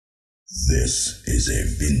This is a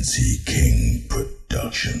VincyKing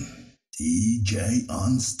production. DJ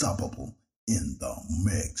Unstoppable in the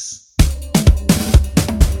mix.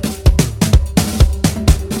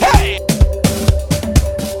 Hey!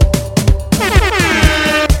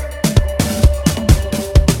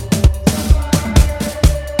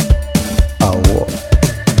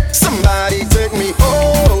 Somebody take me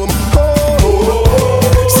home,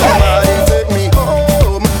 home. Somebody take me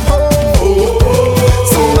home, home.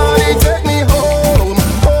 Somebody take me home,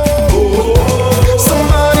 home.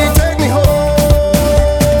 Somebody take me home.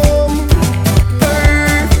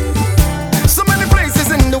 Hey. So many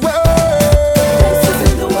places in the world,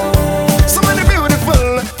 so many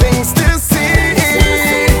beautiful things to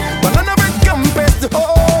see, but none of it compares to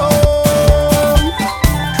home.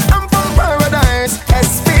 I'm from paradise,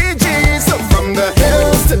 SVG, so from the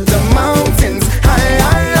hills to the mountains, high.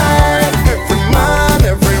 Every man,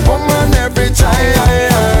 every woman, every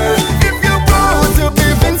child. If you're proud to be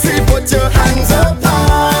Vincy, put your hands up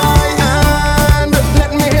high and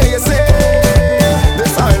let me hear you say,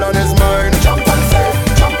 this island is mine. Jump and say,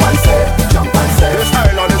 jump and say, jump and say, this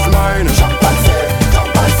island is mine. Jump and say,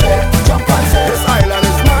 jump and say, jump and say, this island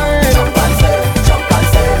is mine. Jump and say, jump and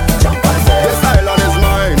say, jump and say, this island is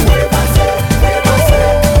mine. Wave and say, wave and say.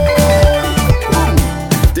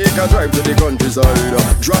 Take a drive to the countryside,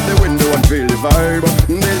 drop the window and feel the vibe.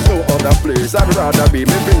 There's no other place I'd rather be.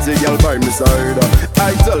 Me Vincy girl by my side.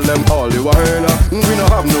 I tell them all the while, we no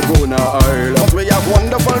have no go no aisle, but we have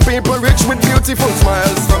wonderful people rich with beautiful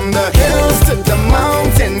smiles. From the hills to the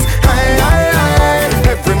mountains, high.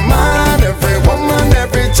 Every man, every woman,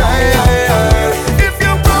 every child. If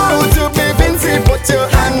you're proud to be Vincy, put your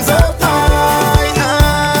hands up high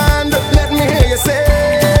and let me hear you say,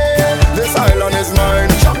 this island is mine.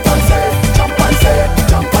 Jump and say, jump and say,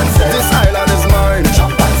 jump and say, this island is mine.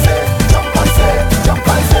 Jump and say, jump and say, jump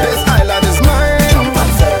and say, this island is mine. Jump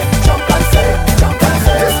and say, jump and say, jump and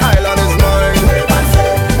say, this island is mine. Wave and say,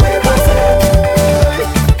 wave and say.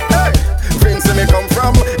 Hey, Vincy me come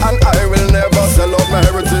from, and I will never sell out my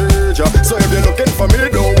heritage. So if you're looking for me,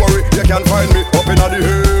 don't worry, you can find me up in the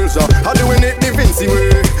hills. I'm doing it the Vincy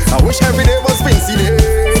way. I wish every day was Vincy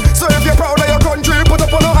day. So if you're proud of your country, put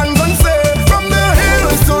up on your hands and say, from the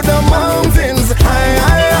hills to the mountains, high.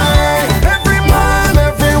 Every man,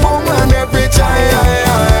 every woman, every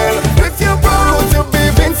child. If you're proud to be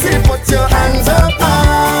Vincy, put your hands up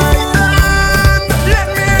high and let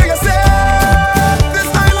me hear you say, this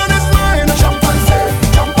island is mine. Jump and say,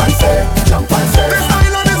 jump and say, jump and say, this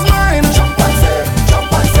island is mine. Jump and say,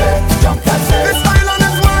 jump and say, jump and say, this island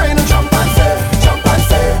is mine. Jump and say, jump and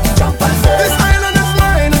say, jump and say, this island is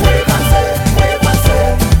mine. Wave and say, wave and say,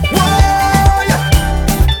 whoa, yeah.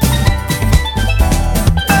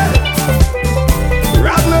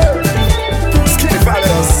 Rattler, skinny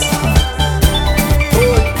fellas.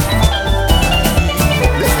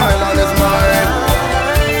 This island is mine.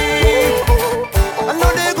 I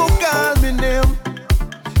know they go call me name,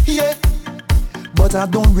 yeah, but I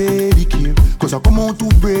don't really care. Cause I come out to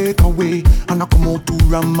break away, and I come out to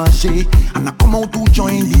ramache, and I come out to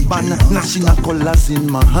join the band. National colors in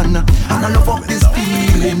my hand, and I love up this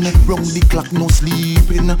feeling. Round the clock, no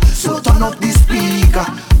sleeping. So turn up the speaker,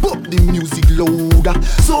 put the music louder.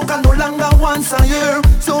 Soca no longer once a year,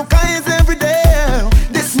 soca is every day.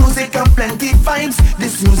 This music and plenty vibes,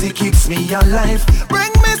 this music keeps me alive.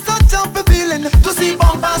 Bring me such a feeling to see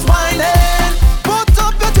bumpers whining. Put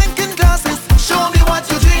up your drinking glasses, show me what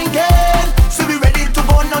you're drinking. So we ready to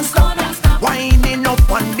go non-stop, winding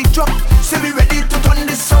up on the truck. So we ready to turn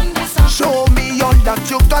this up, show me all that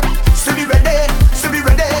you got. So we ready, so we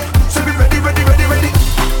ready, so we ready, ready, ready, ready.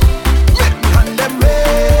 Make me hand them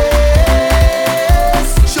race.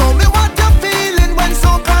 Show me what you're feeling when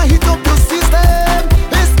soca hit up your system.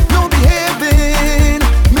 It's no behaving,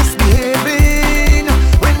 misbehaving.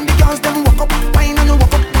 When the girls them walk up, wine and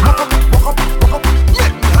walk up, walk up, walk up, walk up.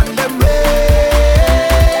 Make me hand them race.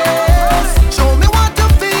 Show me what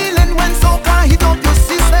you're feeling when soca hit up your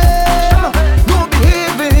system. No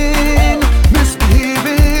behaving,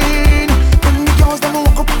 misbehaving. When the girls them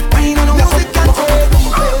walk up, wine and walk up, walk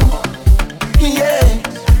up. Yeah,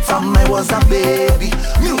 from I was a baby,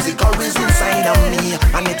 music always inside of me,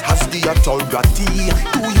 and it has the authority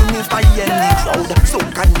to unify any crowd.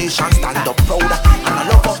 Soca nation stand up proud, and I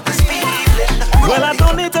love up this feeling. Well, I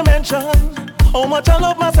don't need to mention how much I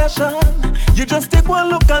love my session. You just take one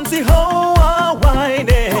look and see how I whine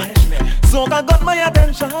it. Soca got my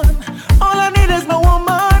attention. All I need is no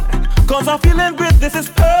woman, cause I'm feeling great. This is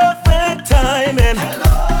perfect timing.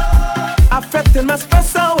 Affecting my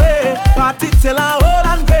stress away. Party till I hold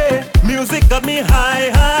and pay. Music got me high,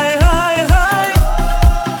 high, high,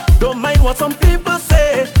 high. Don't mind what some people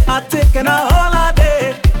say. I'm taking a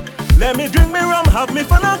holiday. Let me drink me rum, have me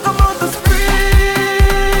fun and come out to spree.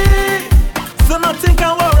 So nothing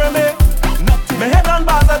can worry me. My head on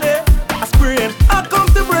bother day. I spraying, I come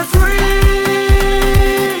to break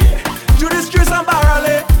free. To the streets and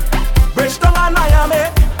barrel. Bridgetown and Miami.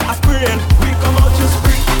 I spraying, we come out to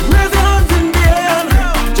spree. Raise your hands in the air.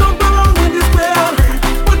 Jump around in this square.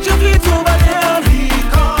 Put your feet over there. We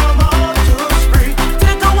come out to spree.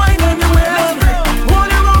 Take a wine anywhere. Hold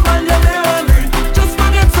your rum and your beer. Just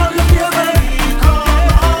forget all your fears. We come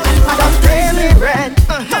out to spree. I got daily rent.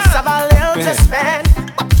 Must have a little to spend.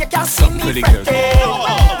 You can't see me fretting.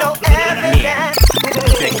 No evidence.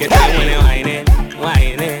 Take your time when you're whining,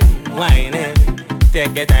 whining, whining.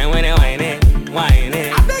 Take your time when you're whining,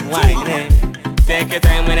 whining, whining. Take your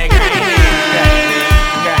time when you're grinding, grinding,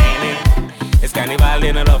 grinding. It's carnival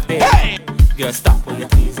in a love day. Girl, stop when you're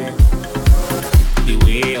teasing. The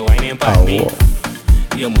way you're whining past me,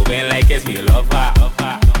 you're moving like it's me lover.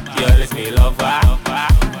 Girl, it's me lover.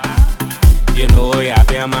 You know you have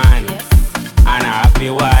your man, and I have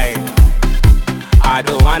your wife. I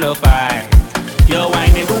don't wanna fight. You're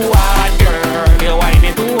whining too hard, girl. You're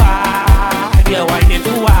whining too hard. You're whining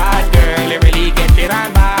too hard, girl. You really get it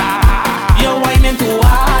on bad. You're whining too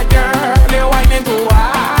hard, girl. You're whining too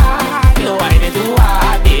hard. You're whining too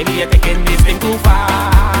hard, baby. You're taking this thing too far.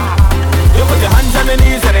 You put your hands on the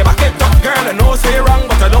knees and they back it up, girl. I know say wrong,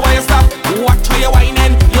 but I know why you stop. Watch how you're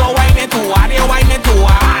whining. You're whining too hard. You're whining too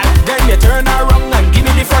hard. Then you turn around and give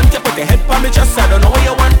me the front. You put your head on me chest. I don't know what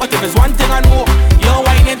you want, but if it's one thing I know, you're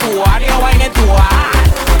whining too hard. You're whining too hard.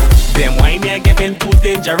 Them wine you're getting too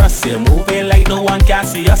dangerous. You're moving like no one can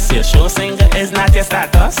see us. Your show singer is not your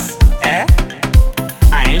status, eh?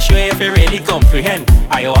 I ain't sure if you really comprehend.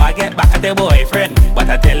 I ought to get back at your boyfriend, but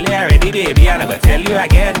I tell you already, baby, and I go tell you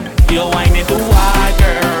again. You're whining too hard,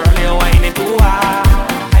 girl. You're whining too hard.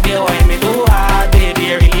 You're whining too hard, baby.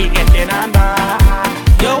 You're really getting on bad.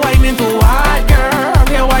 You're whining too hard, girl.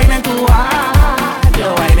 You're whining too hard.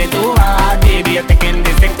 You're whining too hard, baby. You're taking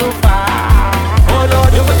this thing too far. Oh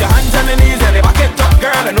Lord, you put your hands on the knees and they back it up,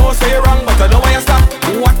 girl. I know say you're wrong, but I know why you stop.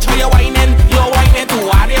 Watch how you're whining. You're whining too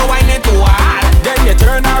hard. You're whining too hard. Then you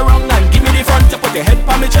turn around and give me the front. You put your head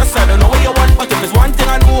on me chest. I don't know what you want, but if it's one thing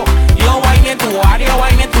I know, you're whining too hard. You're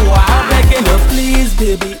whining too hard. I'm begging you, please,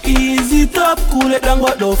 baby, ease it up. Cool it down,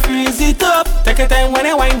 but don't freeze it up. Take your time when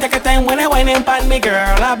I whine. Take your time when I whine and pan me,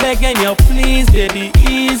 girl. I'm begging you, please, baby,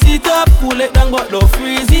 ease it up. Cool it down, but don't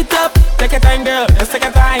freeze it up. Take your time, girl. Just take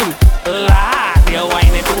your time. Lord, you're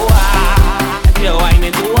whining too hard. You're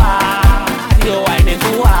whining too hard. You're whining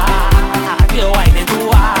too hard. You're whining too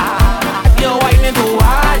hard. You're whining too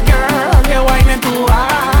hard, girl. You're whining too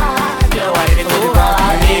hard. You're whining too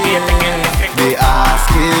hard. Baby, you're taking this. They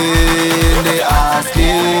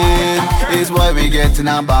asking, is why we getting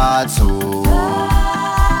a bad soul.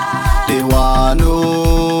 They wanna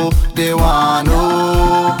know,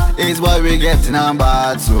 is why we getting a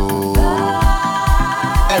bad soul.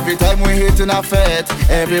 Every time we hitting a fete,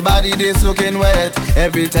 everybody they soaking wet.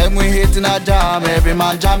 Every time we hitting a jam, every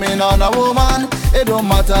man jamming on a woman. It don't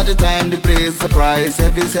matter the time, the place, the price.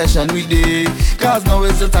 Every session we day, cause now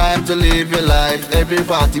is the time to live your life. Every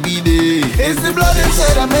party we day. It's the blood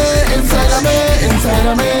inside of me, inside of me, inside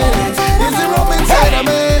of me. It's the rum inside of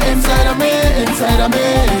me, inside of me, inside of me.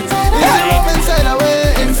 It's the rum inside of me,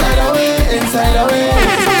 inside of me, inside of me.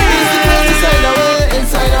 It's the blood inside of me,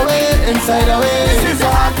 inside of me, inside of me. This is a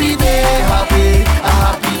happy day, a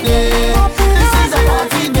happy day. This is a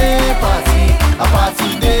party day, a party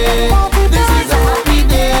day. This is a happy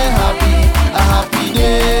day, a happy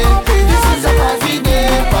day. This is a party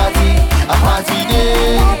day, a party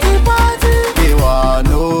day. They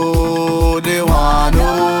wanna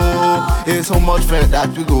know, it's so much fat that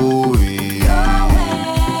we going.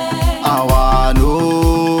 I wanna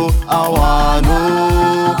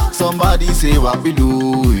know, somebody say what we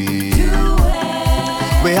doing.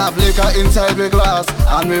 We have liquor inside the glass,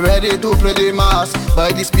 and we ready to play the mass.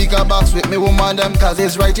 By the speaker box with me woman them, cause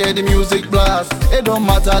it's right here the music blast. It don't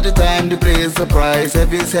matter the time, the place, the price.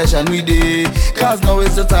 Every session we day, cause now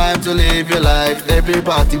is the time to live your life. Every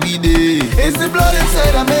party we day. It's the blood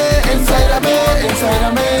inside of me, inside of me, inside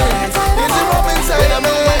of me. It's the rum inside of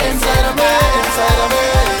me, inside of me, inside of me.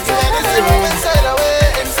 It's the rum inside of me,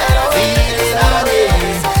 inside of me, inside of me. It's the crazy side of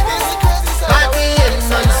me.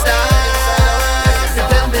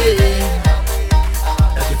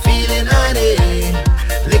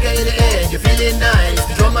 Nice,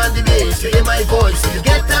 the drum and the bass, you hear my voice, so you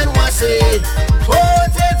get and what's it.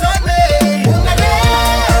 Put it on me.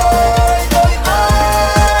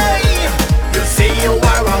 You say you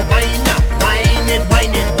are a whiner, whine it,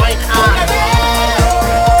 whine it, whine on.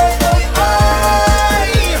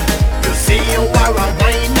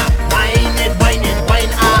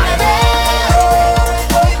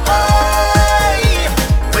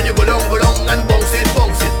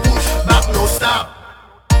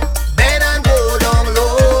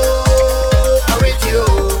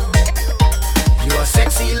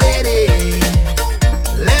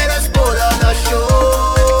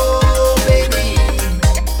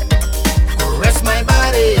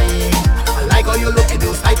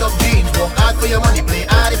 for your money, play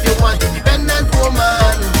hard if you want. Independent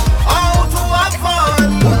woman, how to have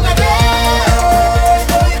fun.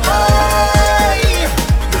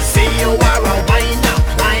 You say you are a wine up,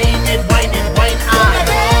 wine it, wine hard.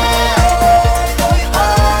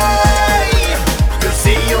 You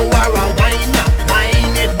say you are a wine up,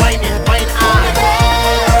 wine it, wine hard.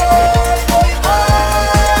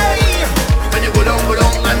 When you go down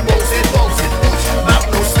and bounce it, push back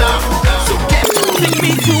no stop. So get Take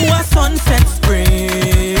me to a sunset spring.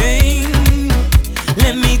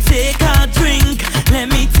 Let me take a drink. Let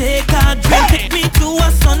me take a drink. Take me to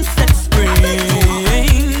a sunset spring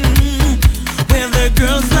where the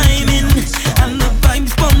girls liming and the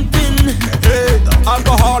vibes pumping. Hey,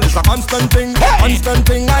 alcohol is a constant thing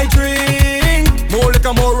I drink. More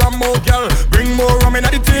liquor, more rum, more girl, bring more rum in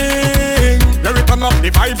the thing. Let me turn up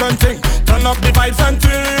the vibes and ting, turn up the vibes and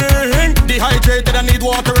ting. Dehydrated, I need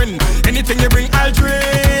watering. Anything you bring, I'll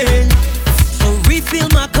drink. So refill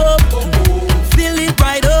my cup, fill it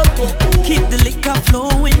right up. Keep the liquor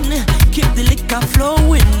flowing, keep the liquor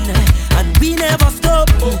flowing, and we never stop.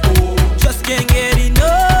 Just can't get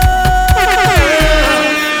enough.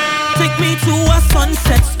 Take me to a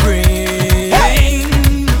sunset spring.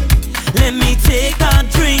 Let me take a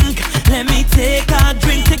drink. Let me take a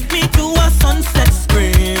drink. Take me to a sunset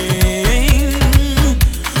spring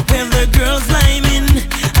where the girls liming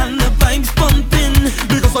and the vibes pumping.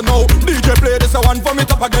 Because I know DJ play this a one for me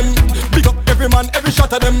top again. Pick up every man, every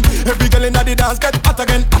shot of them. Every girl in the dance get hot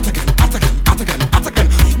again, hot again, hot again, hot again, hot again.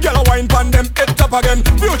 Girl a wine pan them, head top again.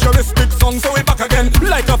 Futuristic song, so we back again.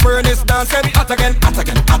 Like a furnace dance, get hot again, hot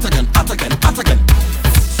again, hot again, hot again, hot again.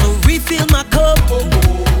 So refill my cup,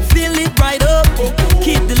 fill it right up.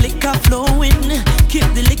 Keep the liquor flowing, keep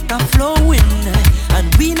the liquor flowing,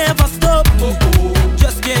 and we never stop.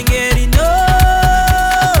 Just can't get enough.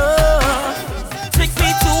 Take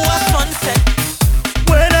me to a sunset.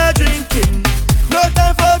 When I'm drinking, no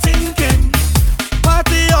time for thinking.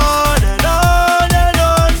 Party on and on and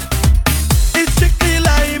on. It's strictly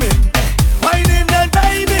liming, whining and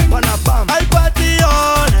timing. I party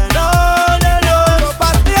on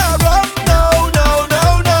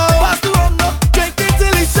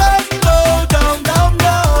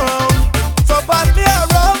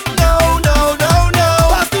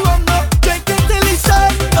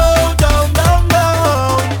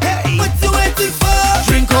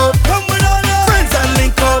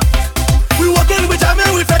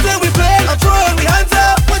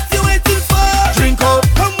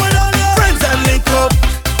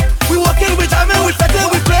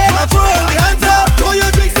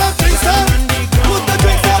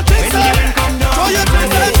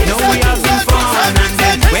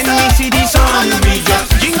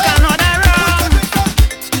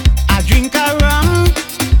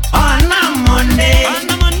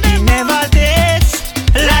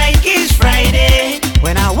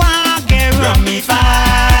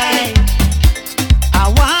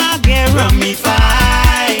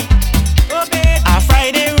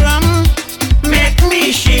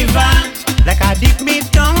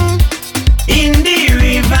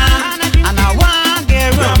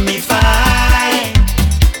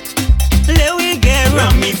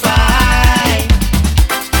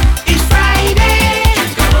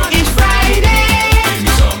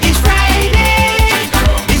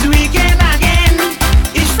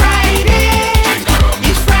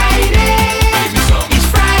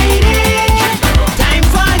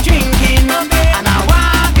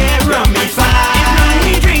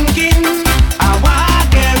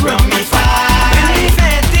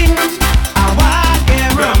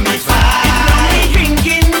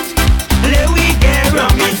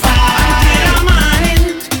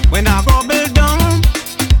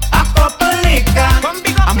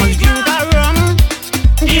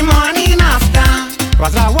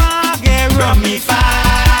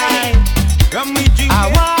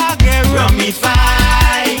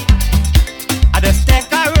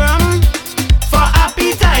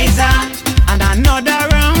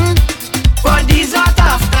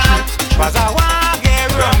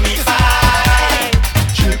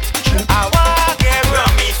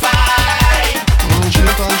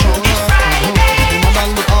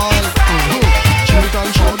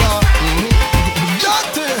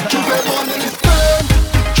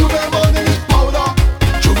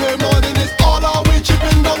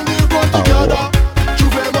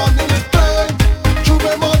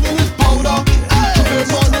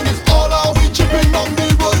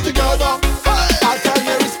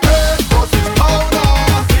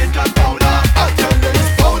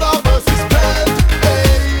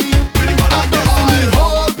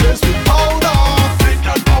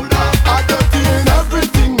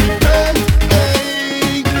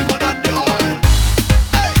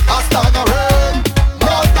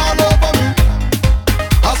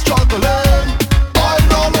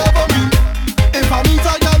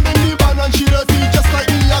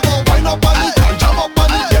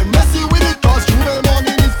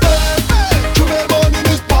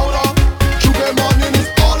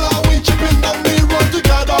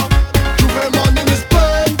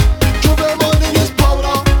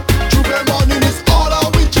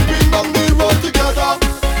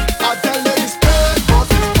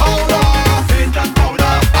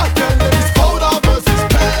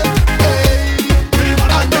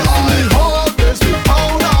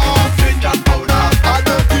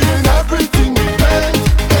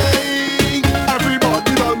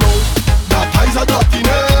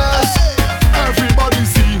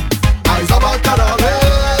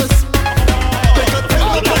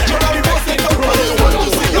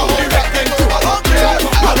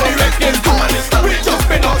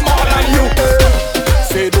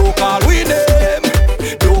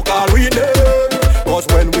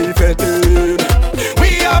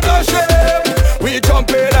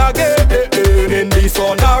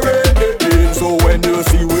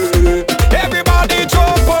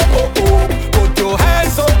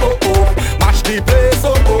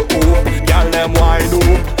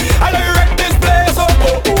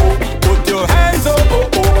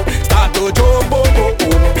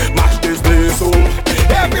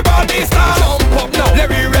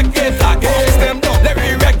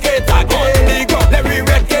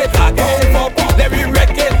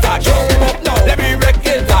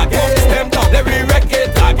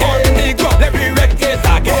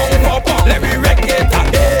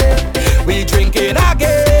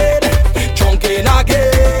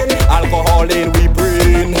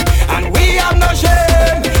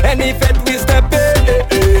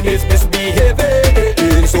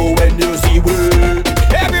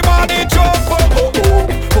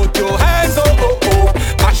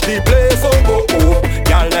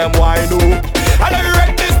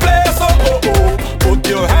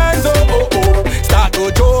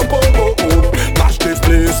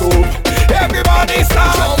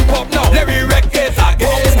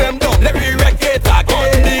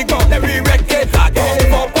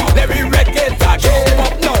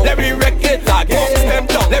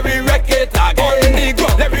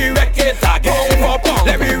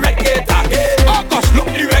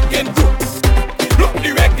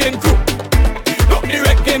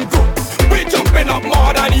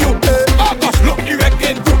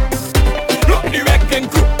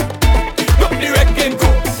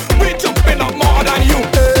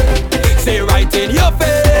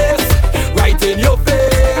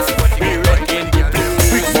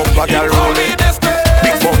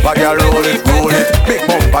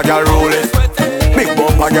bumper girl roll it. Big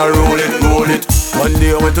bumper girl roll it. One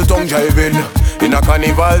day I went to tongue driving in a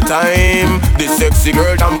carnival time. This sexy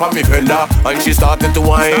girl damp on me fender and she started to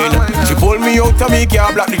whine. She pulled me out to me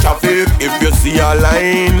car block the traffic. If you see her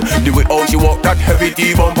line, the way how she walk that heavy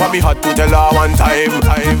T-bumper, me had to tell her one time.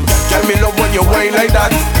 Tell me love when you whine like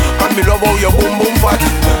that, and me love how you boom boom fat.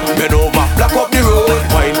 Bend over, block up the road,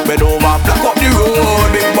 whine. Bend over, block up the road.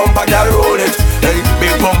 Big bumper girl roll it, hey,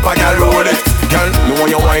 big bumper girl roll it. Girl, me want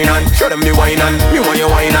you whine and show them the whine and me want you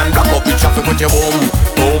whine and block up the traffic with your boom,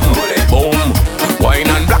 boom, boom. Whine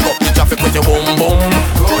and block up the traffic with your boom, boom.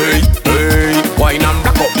 Hey, hey. Whine and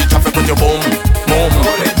block up the traffic with your boom, boom,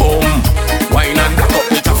 boom. Whine and block up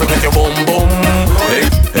the traffic with your boom, boom. Hey,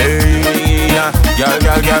 hey. Girl,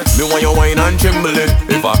 me want you whine and tremble it.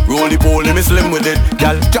 If I roll the pole, me slim with it.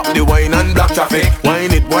 Girl, chop the whine and block traffic.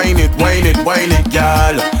 Whine it,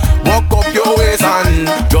 girl. Walk up your waist and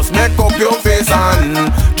just make up your face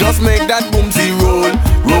and just make that boomsy roll.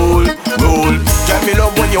 Tell me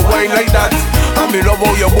love when you whine like that, and me love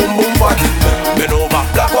how you boom boom fat. Bend over,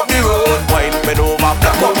 block up the road, whine. Bend over,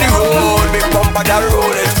 block up the road. Big bumper girl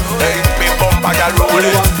roll it, hey, big bumper girl roll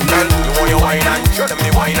it. Girl, you want you whine and show them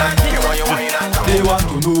the whine and you want you whine and. They want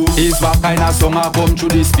to know is what kind of song I come through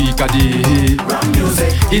the speaker day. Ram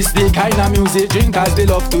music. It's the kind of music drinkers they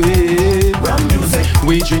love to hear. Ram music.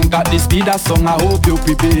 We drink at the speed of song, I hope you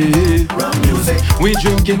prepare. Ram music. We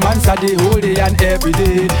drinking once a day, whole day and every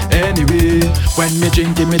day. Anyway, when me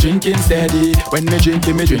drinking steady. When me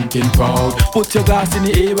drinking proud. Put your glass in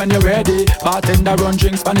the air when you're ready. Bartender run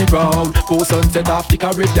drinks pan the crowd. Post sunset off the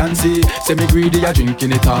Caribbean Sea. Say me greedy, I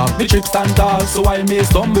drinking it up. Me trip stand tall, so I may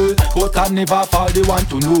stumble, but I never fall. They want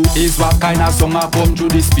to know is what kind of song I come through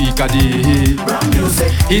the speaker day. Ram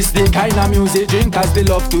music. It's the kind of music drinkers they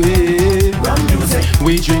love to hear. Ram music.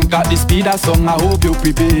 We drink at the speed of song, I hope you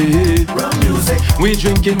prepare. Ram music. We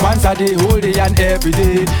drinking once a day, whole day and every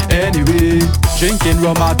day. Anyway, drinking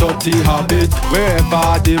rum a dirty habit.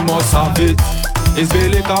 Wherever they must have it. It's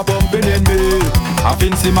really a bumping in me. A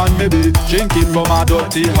Vincy man maybe. Drinking rum a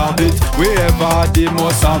dirty habit. Wherever they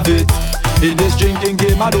must have it. In this drinking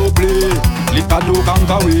game I don't play. Liquor do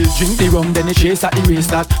conquer way. Drink the rum, then the chaser erase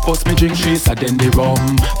that. First me drink chaser, then the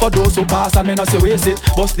rum. For those who pass and me not say waste it.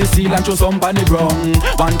 Bust the seal and throw some on the ground.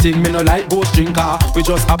 One thing me no like ghost drinker. We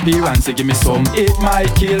just appearance, say give me some. It might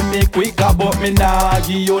kill me quicker, but me nah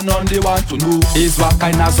give you none they want to know. Is what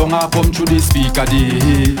kind of song I come through the speaker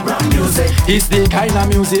day. Ram music. It's the kind of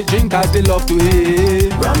music drinkers they love to hear.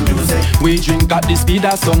 Ram music. We drink at the speed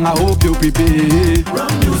of song, I hope you prepare. Ram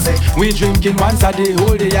music. We drinking once a day,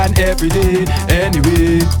 whole day and every day.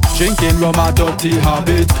 Anyway, drinking rum a dirty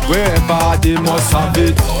habit. Wherever they must have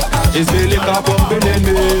it. It's really a bumping in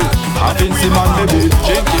me. A Vincy man maybe.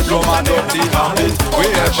 Drinking rum a dirty habit.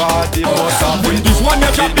 Wherever they must have it. This one you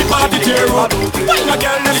drop the party zero. When a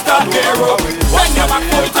girl them start hero. When you back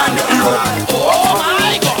foot and the hero. Oh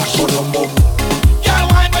my gosh. Girl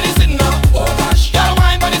wine body sitting up. Oh gosh. Girl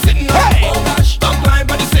wine body sitting up. Oh gosh. Don't wine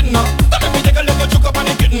body sitting up. Don't let me take a little juke up on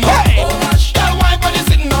the kitten. Oh gosh. Girl wine body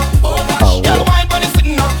sitting up. Oh gosh. Girl wine body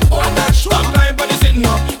sitting up. Oh gosh. Don't wine body sitting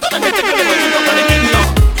up. Don't let me take a little juke up on the kitten.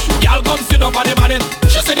 Girl come sit up on the bonnet.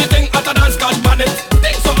 She said the thing hotter than Scotch bonnet.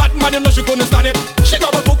 Thing so hot man you know she couldn't stand it. She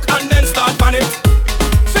got a book and then start pan it.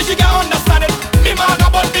 Say she can't understand it. Me man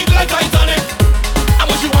got butt big like Titanic. And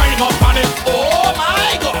when she wind up on it. Oh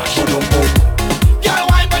my gosh. Girl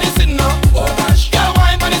wine body sitting up. Oh gosh. Girl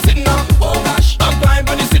wine body sitting up. Oh gosh. Don't wine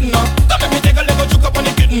body sitting up. Don't let me take a little juke up on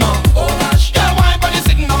the kitten up. Oh gosh. Girl wine body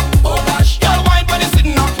sitting up. Oh gosh. Girl wine body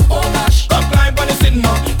sitting up. Oh gosh. Don't wine body sitting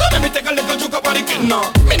up. Don't let me take a little juke up on the kitten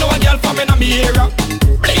up. Me know a girl from in a me era.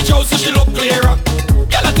 Bleach out so she look clearer.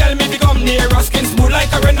 Girl a tell me to come nearer. Skin smooth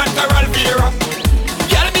like a Renat Carol Vera.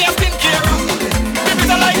 Girl me a skin carer. Me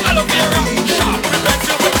bitter like aloe vera. Sharp with the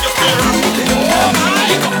pencil with your spear. Oh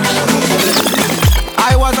my gosh.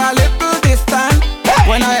 I was a little distant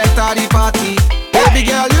when I entered the party. Baby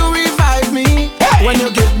girl, you revive me when you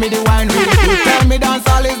give me the wine ring. You tell me dance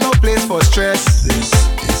hall is no place for stress.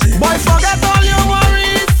 Boy, forget all your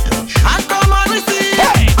worries and come and receive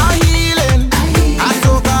a healing, a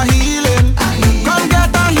soca healing. Come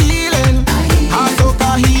get a healing, a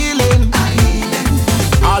soca healing.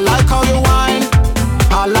 I like how you whine,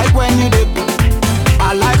 I like when you dip,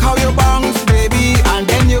 I like how you bounce, baby, and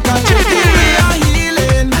then you can check it.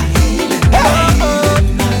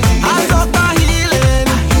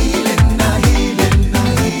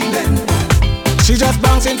 She just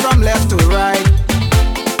bouncing from left to right,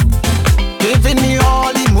 giving me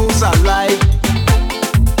all the moves I like.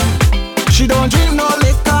 She don't drink no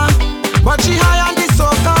liquor, but she high on the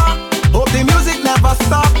soca. Hope the music never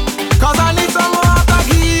stop, cause I need some water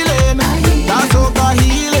healing.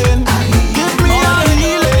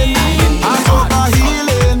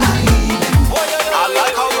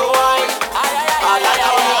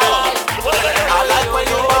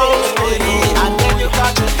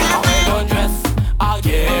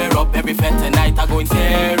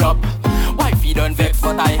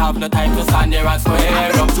 have no time to stand there and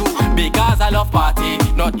square up too. Because I love party,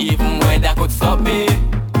 not even weather could stop me.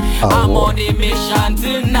 I'm on a mission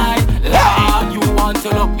tonight. Lord, you want to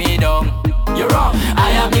look me down? You're wrong.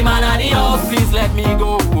 I am the man of the house, please let me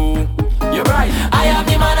go. You're right, I am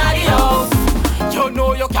the man of the house. You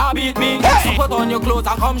know you can't beat me. So put on your clothes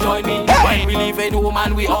and come join me. When we leave a home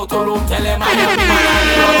and we out to roam, tell them I am the man of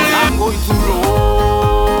the house. I'm going to roam.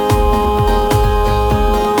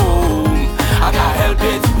 I can't help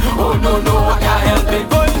it. Oh no, no, I can't help it.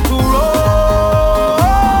 Going to roam.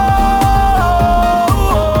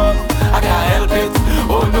 I can't help it.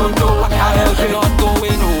 Oh no, no, I can't help it. Not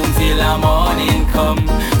going home till the morning come.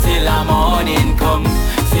 Till the morning come.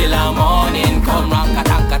 Till the morning come.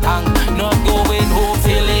 Rank-a-tank-a-tank. Not going home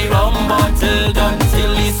till the rum bottle done.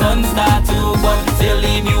 Till the sun start to burn. Till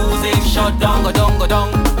the music shut down. Go down, go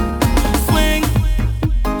down. Swing.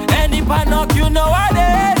 Any panic, you know I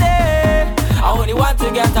did it. I only want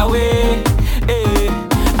to get away.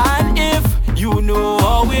 And if you know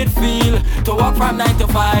how it feel to walk from 9 to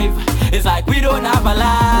 5, it's like we don't have a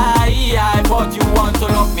lie. I thought you want to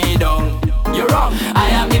lock me down. You're wrong. I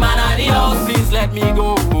am the man of the house. Please let me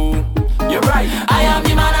go. You're right. I am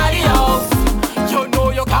the man of the house. You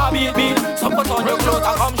know you can't beat me. So put on your clothes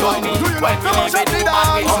and come join me. When we leave it, you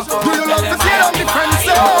and we also do you love to see I on the friends?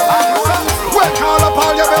 Well, call up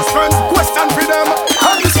all your best friends. Question for them.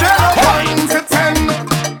 On the scale of 1 to 10,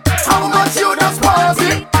 how much you just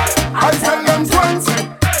party? I tell them 20.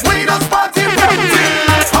 We just party plenty.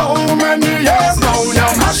 How many years now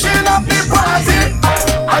you're mashing up the party?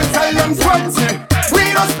 I tell them 20.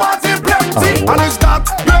 We just party plenty. And it's that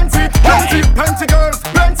plenty, plenty, plenty girls,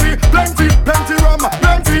 plenty, plenty, plenty rum,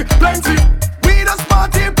 plenty, plenty. We just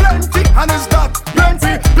party plenty. And it's that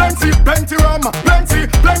plenty, plenty, plenty rum, plenty,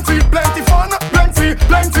 plenty, plenty fun, plenty,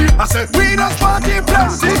 plenty. I said we just party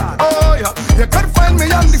plenty. Oh yeah, you could find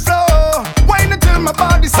me on the floor, whining till my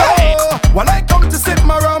body sore. When I come to sip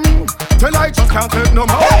my rum, till I just can't take no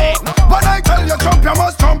more. When I tell you jump, you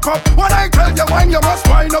must jump up. When I tell you wine, you must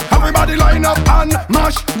wind up. Everybody line up and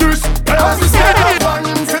mash this place. On the scale of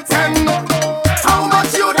 1 to 10, how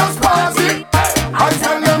much you just party? I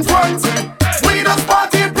tell them 20. We just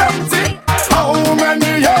party plenty. How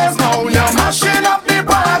many years now you're mashing up the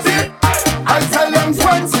party? I tell them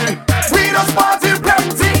 20. We just party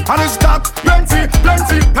plenty. And it's that plenty,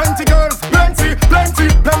 plenty, plenty girls, plenty, plenty,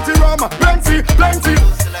 plenty rum, plenty, plenty.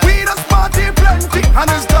 We just party plenty.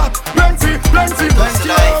 And it's that plenty, plenty, plenty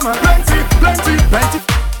rum, plenty, plenty, plenty.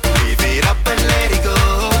 Live it up and let it go,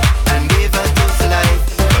 and give a toast to life,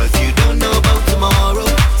 'cause you don't know about tomorrow,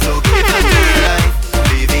 so give a toast to life.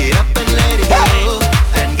 Live it up and let it go,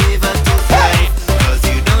 and give a toast to life, 'cause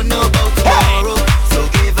you don't know about tomorrow, so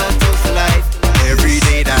give a toast to life. Every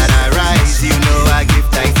day that I rise, you know I give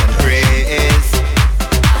thanks and praise.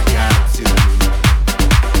 I got to,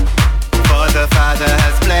 for the Father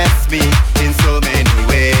has blessed me in so many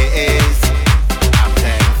ways. I'm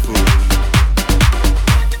thankful.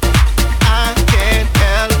 I can't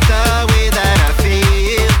help the way that I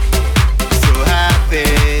feel, so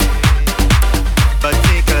happy. But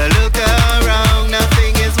take a look around,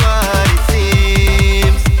 nothing is what it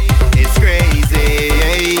seems. It's crazy,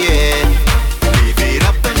 yeah. Live it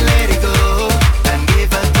up and let it go, and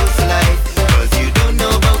give a toast to life, 'cause you don't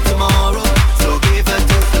know about tomorrow, so give a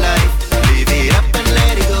toast to life. Live it up and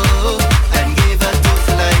let it go, and give a toast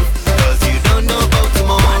to life, 'cause you don't know about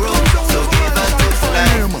tomorrow, so give a toast to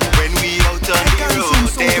life. When we out on the road,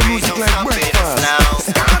 there is no stopping us now.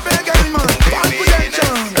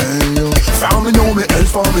 Family know me, elf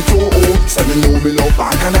for me too. Say me know me love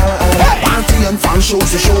back and party and fan shows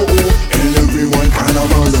to show. And everyone kind of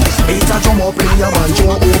follow. It's a drum up in your man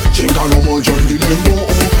Joe. Shake a number, join the limbo.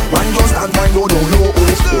 Wine just and wine go down low.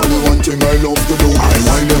 Only one thing I love to do, I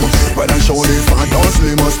wind them. When I show the fat or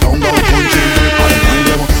slim or strong down punching, I wind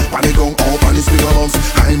them. When they come up and the speaker box,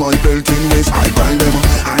 I'm on belting waist, I grind them.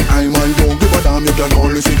 I'm on don't give a damn, you can call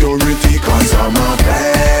the security, 'cause I'm a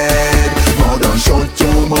bad. More than shut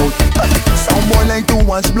your mouth. Someone like to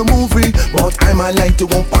watch the movie, but I might like to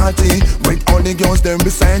go party with all the girls them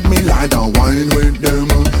beside me, like a wine with them.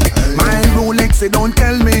 My Rolex they don't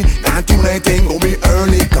tell me that tonight ain't gonna be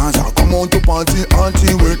early, 'cause I come on to party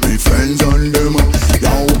with me friends and them.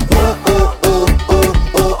 Yo, oh oh oh oh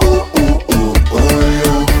oh oh oh oh oh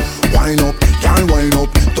yo. Wine up, y'all wine up,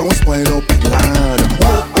 don't spoil up, lad.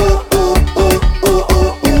 Oh oh oh oh oh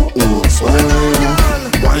oh oh oh so yo.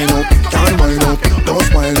 Wine up, y'all wine up, don't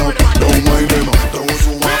spoil up, don't mind them. Those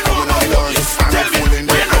who are coming on yours, I'm fooling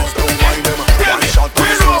their house, don't mind them. One shot,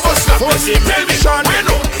 Tell me, Sean, when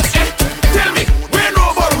no, tell me, when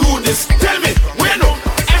overrule this. Tell me, when no,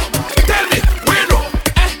 tell me, when no,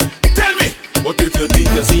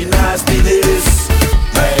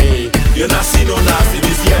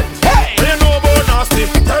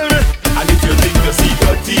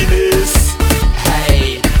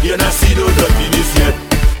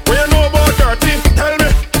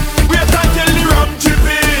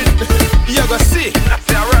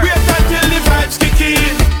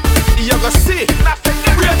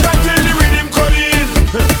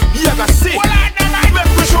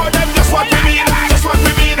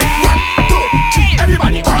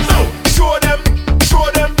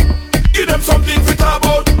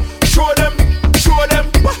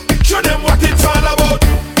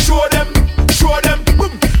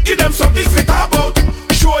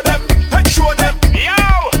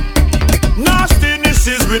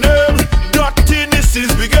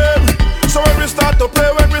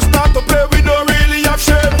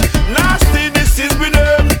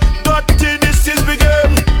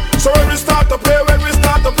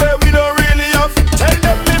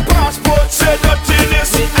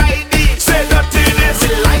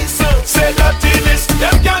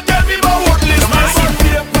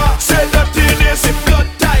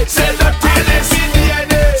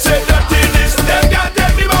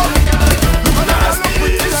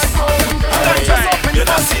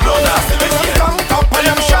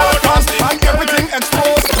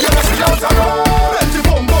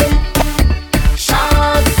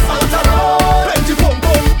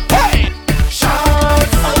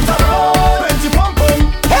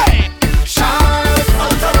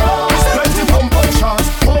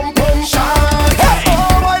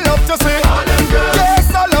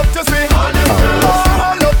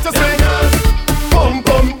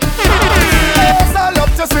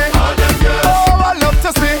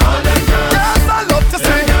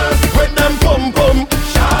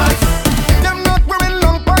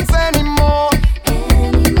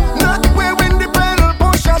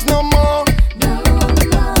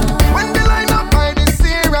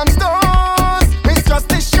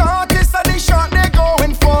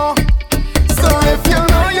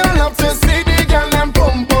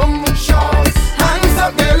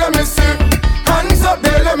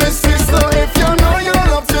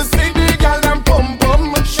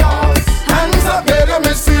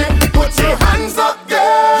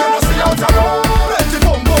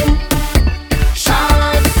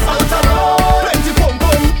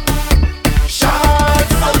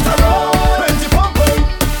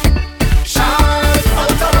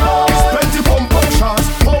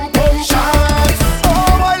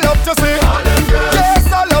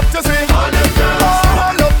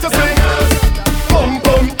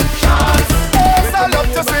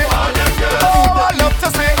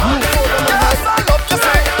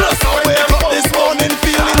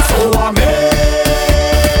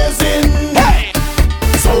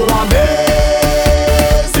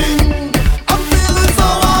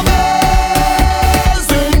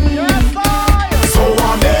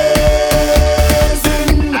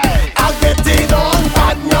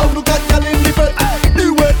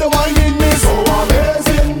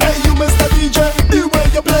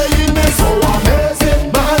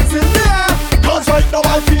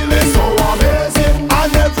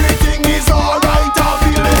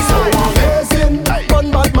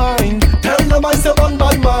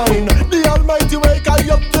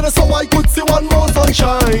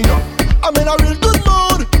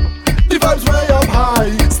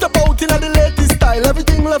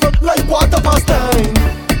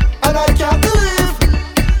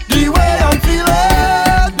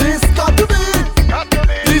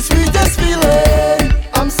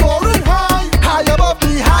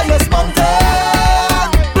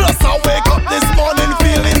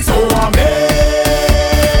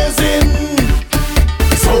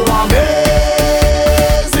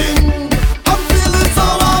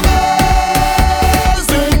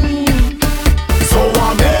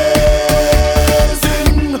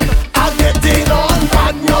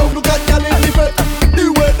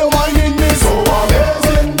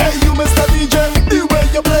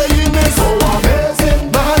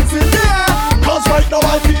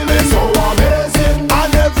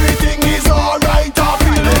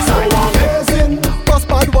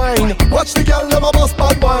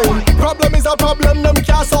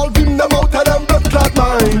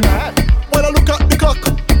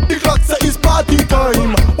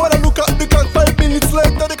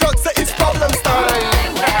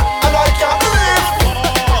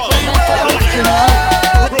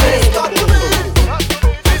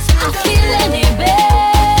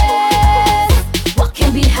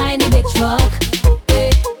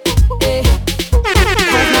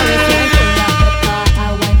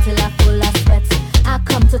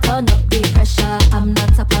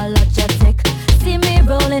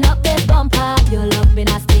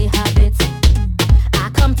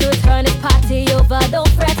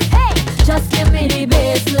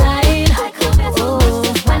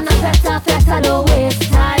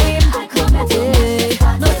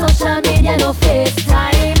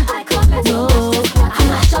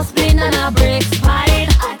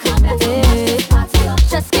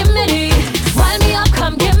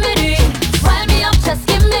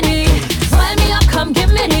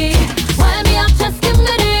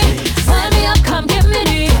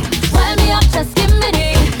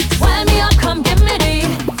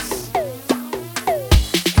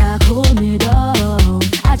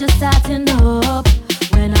 starting up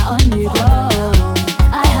when I on the ground.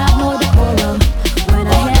 I have no decorum when I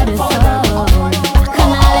hear the sound. Can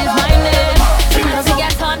I live my name? As we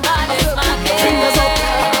get on by this market.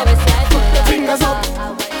 Fingers up.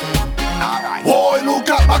 Boy, look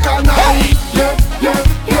at Bacchanal.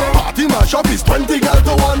 Party mash up is 20 girls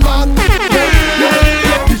to one man.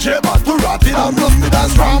 DJ bad to rat it and plus with a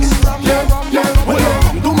strum. When you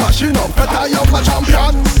come to machine up, better you my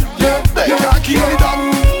champion. They can't keep me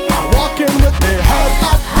down. I'm walking with me head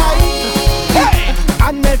up high,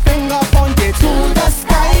 and my finger pointed to the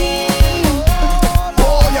sky.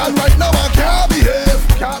 Boy, and right now I can't behave.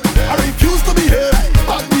 I refuse to behave.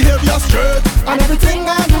 Bad behavior straight, and everything I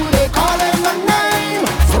do they call him my name.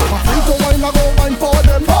 So if I feel to wine, I go wine for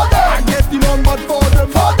them. I get the none but for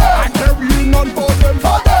them. I carry none for them.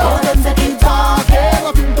 For them they keep talking.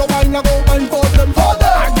 I feel to wine, I go wine for them.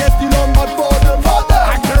 I get the none but for them.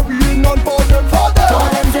 I carry none for them. For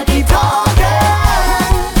them they keep talking.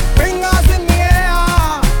 Fingers in the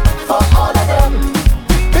air for all of them.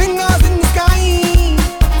 Fingers in the sky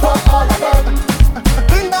for all of them.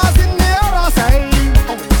 Fingers in the air, I say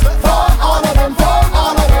for all of them. For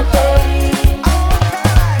all of them.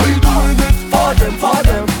 We doing it for them.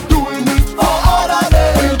 Doing it for all of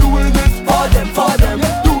them. We doing it for them.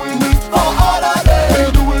 Doing it for all of them. We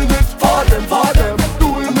doing it for them.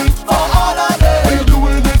 Doing it for all of them. We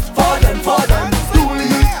doing it for them.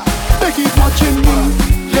 Doing it. They keep watching me.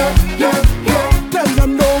 Tell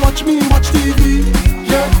them don't watch me, watch TV.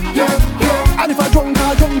 And if I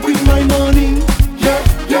drunk with my money.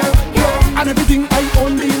 And everything I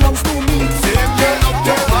own belongs to me.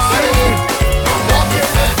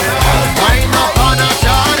 Wine up on a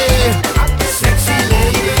shawty, sexy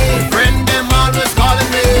lady. Friend them always calling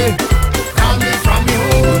me. Call me from me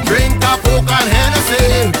home. Drink a Coke and Hennessy.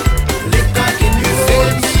 Liquor in you. Say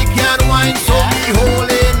me can wine, so me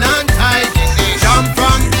holding on tight. Jump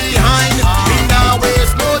from behind, me now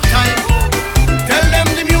waste no time. Tell them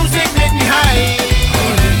the music make me high.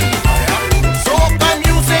 Soca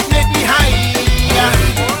music make me high.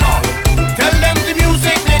 Tell them the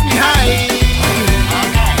music make me high.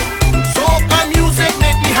 Soca music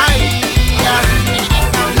make me high.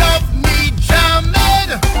 Love me jamming.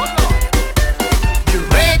 The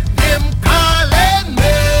rhythm calling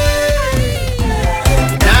me.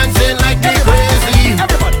 Dancing like me crazy.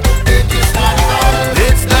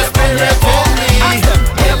 It's the spirit in me.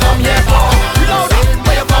 Where you come here for?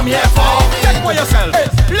 Where you come here for? Check for yourself.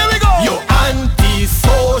 Here we go. You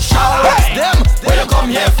anti-social. Them. Where you come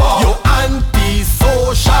here for? You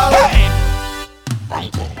anti-social.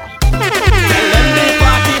 Tell them the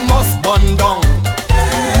party must burn down.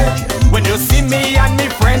 When you see me and me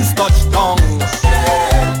friends touch down,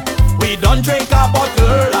 we don't drink a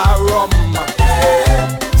bottle of rum.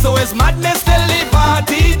 So it's madness till the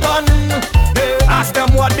party done. Ask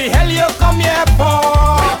them what the hell you come here for.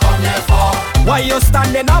 Why you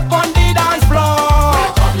standing up on the dance floor?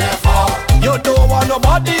 You don't want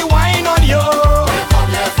nobody wine on you.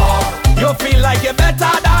 You feel like you're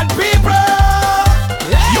better than people.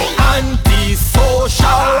 You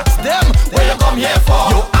anti-social. Them, where you come here for?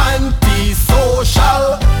 You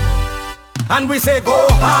anti-social. And we say go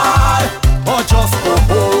hard or just go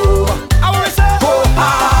home. And we say go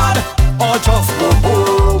hard or just go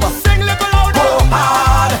home. Sing little louder. Go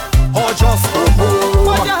hard or just go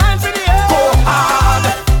home. Put your hands in the air. Go hard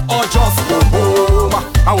or just go home.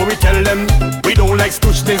 And when we tell them we don't like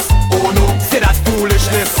stoochness, oh no, say that's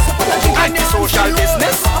foolishness. Anti-social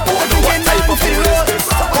business, oh no, what type of fool is this?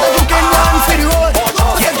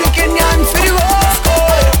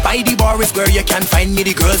 By the bar is where you can find me.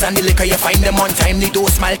 The girls and the liquor, you find them on time. They do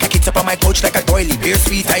smile, cock it up on my couch like a doily. Beer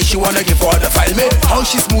sweet eyes, she wanna give all the file me. How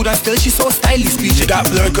she smooth and still she so stylish. Speech you got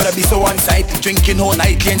blurred, coulda be so on side. Drinking whole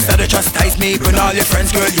nightly instead of just ties me. Bring all your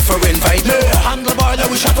friends, girl, you for invite me. Handlebar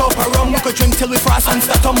that we shut up a rum. We could drink till we frost and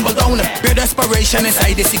start tumble down. Beer desperation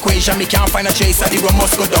inside this equation. Me can't find a chase, the rum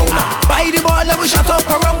must go down. By the bar that we shut up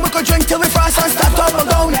a rum. We could drink till we frost and start tumble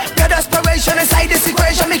down. Beer desperation inside this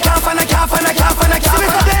equation. Me can't find a.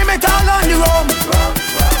 Blame it all on the rum.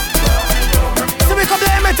 So we can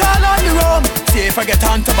blame it all on the rum. See if I get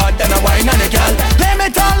on to bad then I wine on the girl. Blame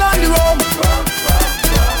it all on the rum.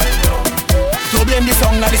 Don't blame the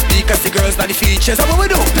song, not the speakers, the girls, not the features. How we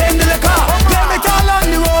do? Blame the liquor. Blame it all on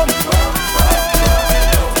the rum.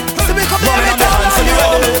 So we can blame it all on the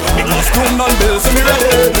rum. It must come down bills and we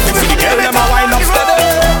ready. See the girl them a wine up steady.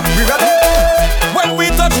 We ready. When we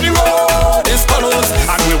touch the road, it's colors.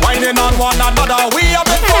 And we whining on one another. We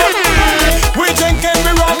having fun. We drinking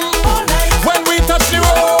we rum. When we touch the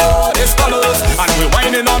road, it's colors. And we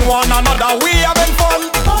whining on one another. We having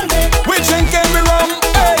fun. We drinking we rum.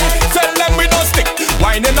 Hey.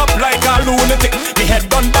 winding up like a lunatic. Me head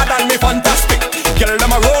done bad and me fantastic. Girl,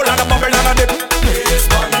 them a roll and a bubble and a dip.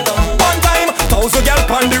 One time, 1,000 girl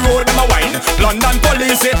on the road, them a wine. London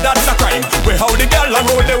police say that's a crime. We how the girl a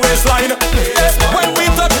roll the waistline. When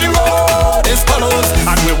we touch the road, it's colors,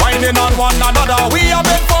 and we winding on one another. We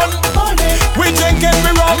having fun. We drinking,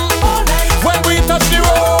 we rum. When we touch the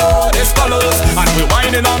road, it's colors, and we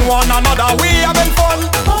winding on one another. We having fun.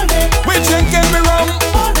 We drinking, we rum.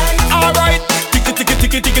 Alright, tick it, tick it,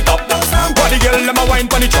 tick it, tick it up. Body girl, them a wine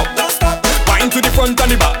pon the chop. Wine to the front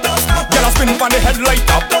and the back. Girl a spin pon the head like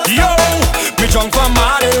top. Yo, me drunk from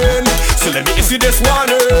morning, so let me see this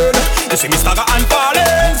warning. You see me stagger and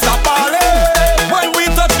falling, stop falling. When we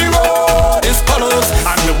touch the road, it's colors,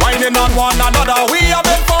 and we winding on one another. We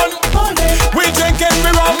having fun. We drinking,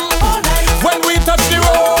 we rum. When we touch the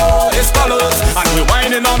road, it's colors, and we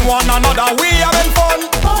winding on one another. We having fun.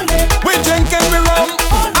 We drinking, we rum.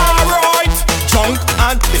 Alright, drunk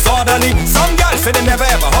and disorderly. Some girls say they never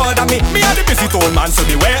ever heard of me. Me and the busy told man, so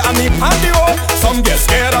beware of me. On the road, some girls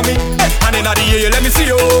scared of me. And in the ear, let me see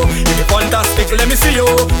you. If you fantastic, let me see you.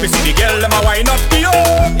 Me see the girl, let me wind up to you.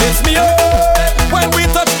 It's me, when we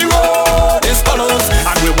touch the road, it's colors,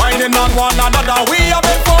 and we winding on one another. We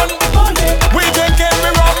having fun. We drinking,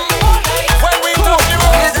 we rum. When we touch the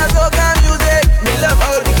road, this is soca music. Me love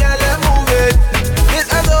how the girl move it. This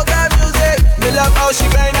is soca music. Me love how she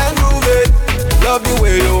grind and groove it. Love the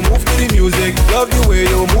way you move to the music. Love the way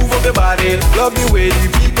you move up your body. Love the way the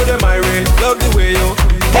people them irate. Love the way you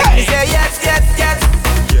make me say yes, yes, yes.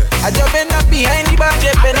 I jumping up behind the bar,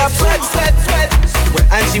 jumping up, sweat, sweat, sweat.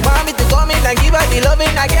 And she want me to come in and give her the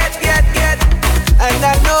loving I get. And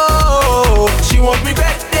I know she won't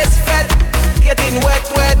regret this fat. Getting wet,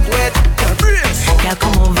 wet, wet. Yeah,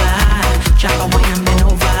 come over, drop a wine and bend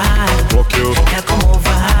over. Fuck you. Yeah, come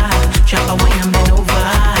over, drop a wine and bend over.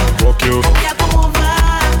 Fuck you. Yeah, come over,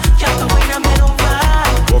 drop a wine and bend over.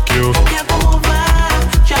 Fuck you. Yeah, come over,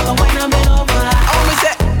 drop a wine and bend over. I want me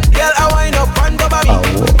say, girl, I wind up on top of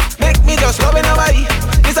me. Make me just love in a body.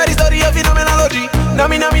 This is the story of phenomenology.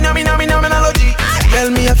 Phenomenology. Girl,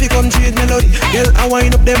 me have to come change melody. Girl, I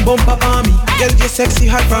wind up them bumper on me. Girl, you sexy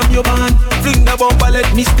hot from your band. Fling the bumper,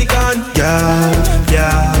 let me stick on. Yeah,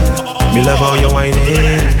 yeah. Me love how you whining.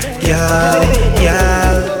 Yeah.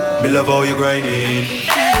 Me love how you grinding.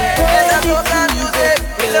 Yes, I soca music.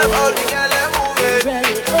 Me love how the girl move it.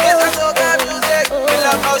 Yes, I soca music. Me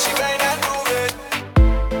love how she grind and groove it.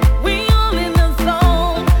 We all in the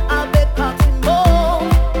zone, I bet party more.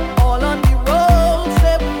 All on the road,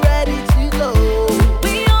 say we ready to go.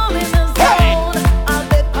 We all in the zone, I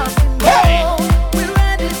bet party more. We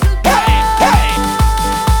ready to go.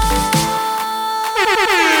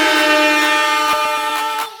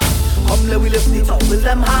 Come let we lift the top with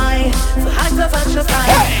them high. So high to touch the sky.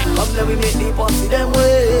 Come let we make the pussy them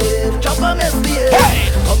wave. Drop a mess the air.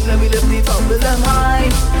 Come let we lift the top with them high.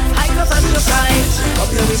 High to touch the sky.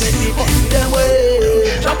 Come let we make the pussy them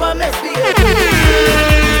wave. Drop a mess the air.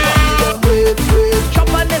 Pussy them wave. Drop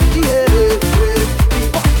a mess the air.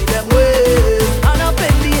 Pussy them wave. And up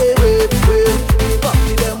in the air.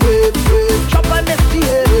 Pussy them wave. Drop a mess the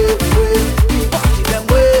air. Pussy them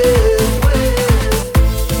wave.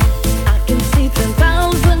 I can see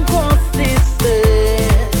 10,000 cross this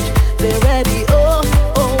stage. They're ready, oh,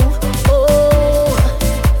 oh, oh.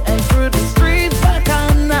 And through the streets back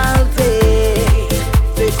on our day,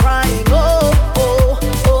 they're crying, oh, oh,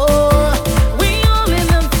 oh. We all in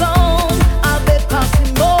the zone, I bet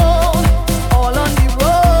passing more. All on the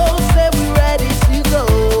road, say we ready to go.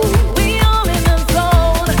 We all in the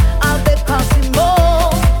zone, I bet passing more.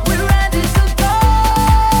 We ready to go.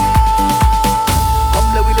 Come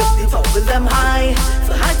let we lift the top with them high.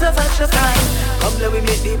 So high to touch the sky. Come let we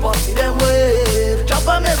make the pussy them wave. Drop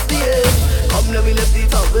a mess the air. Come let we lift the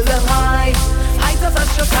top with them high. High to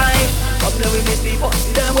touch the sky. Come let we make the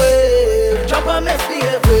pussy them wave. Drop a mess the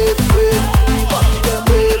air. Wave, wave. Pussy them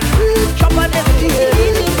wave. Drop a mess the air.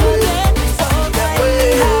 Pussy them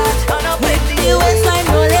wave. Turn up with the waistline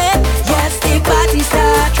rolling. Yes, the party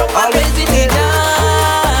start. Drop a crazy jam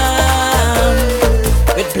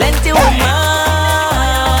with plenty woman.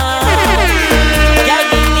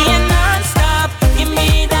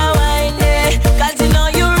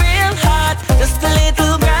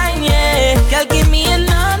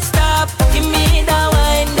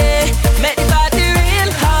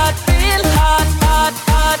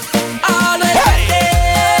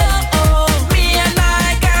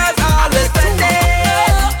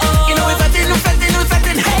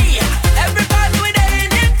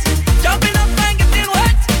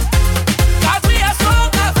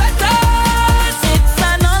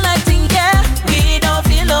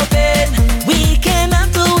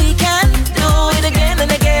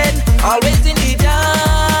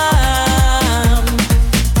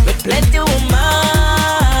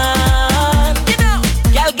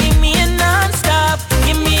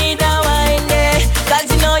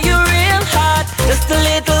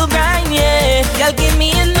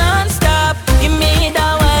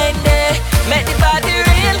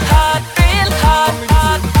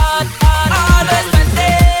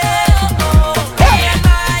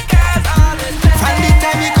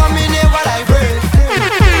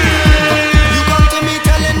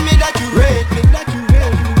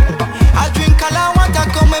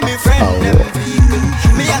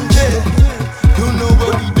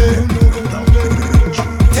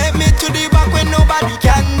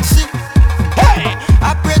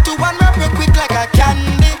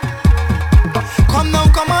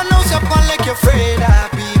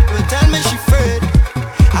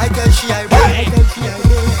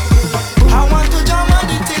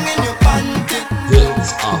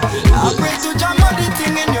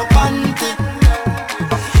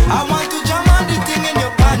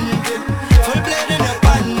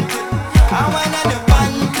 wine on your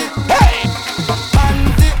panty.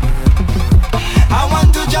 Panty. I want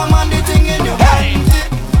to jam on the thing in your panty.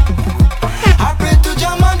 I pray to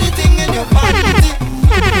jam on the thing in your panty.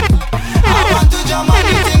 I want to jam on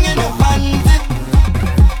the thing in your panty.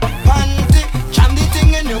 Panty. Jam the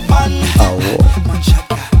thing in your panty. One shot,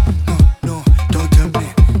 yeah. No, don't tempt me.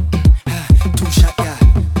 Two shot, yeah.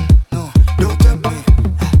 No, don't tempt me.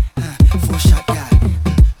 4 shot, yeah.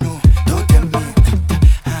 No, don't tempt me.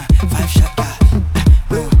 5 shot, yeah.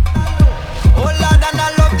 No. Oh Lord, and I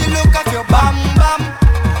love the look of your bam bam.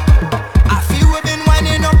 I feel we've been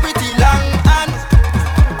winding up pretty long, and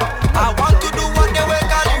I want to do what they will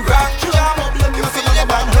call it wrong jam. You feel the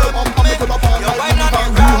bam hurt me. You're winding on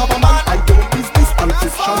the wrong man. I don't business and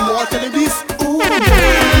fiction, more tell you this. Ooh, I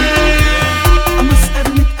must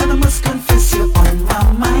admit and I must confess you're on my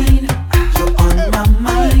mind. You're on my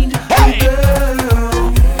mind, girl.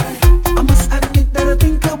 I must admit that I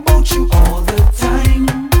think about you all the time.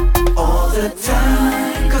 All the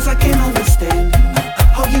time. Cause I can't understand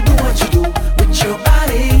how you do what you do with your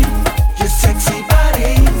body. Your sexy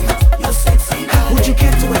body. Your sexy body. Would you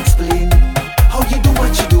care to explain how you do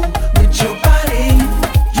what you do with your body?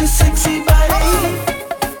 Your sexy body.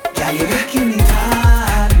 Girl, you're making it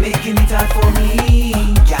hard for me.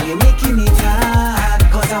 Girl, you're making it hard,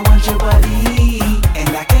 cause I want your body, and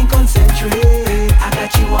I can't concentrate. I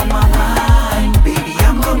got you on my mind, baby,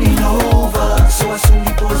 I'm coming over. So assume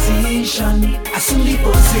the position, assume the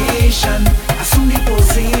position, assume the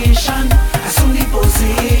position, assume the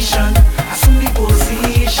position, assume the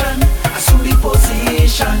position, assume the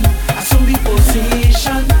position, assume the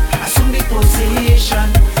position, assume the position,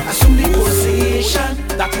 assume the position.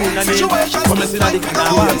 That in the name, come in the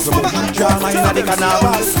carnival, drama in the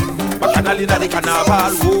carnival, bacchanal in the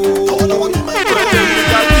carnival. Whoa,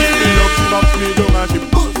 me down and she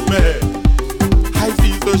push me. I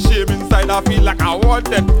feel so shame inside, I feel like I want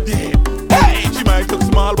them dead. Hey, she might look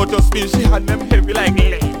small, but just mean she had them heavy like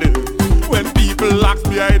lead. When people ask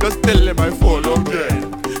me, I just tell them I fall on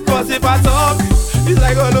dead. Cause if I talk, it's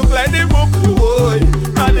like I look like the book, boy.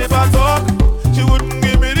 And if I talk, she wouldn't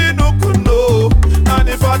give me the nook, no. And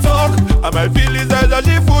if I talk, I might feel it's as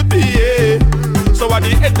she foot me, yeah. So at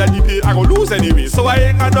the end of the day, I gon' lose anyway. So I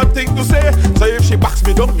ain't got nothing to say. So if she backs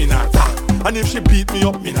me down, me not talk. And if she beat me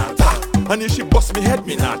up, me not talk. And if she bust me head,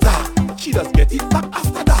 me not talk. She just get it back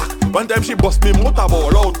after that. One time she bust me motor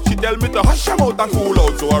ball out. She tell me to hush her mouth and cool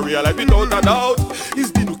out. So I realize without a doubt,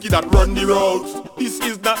 it's the nookie that run the roads. This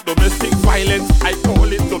is not domestic violence, I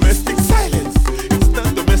call it domestic silence. It's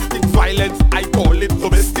not domestic violence, I call it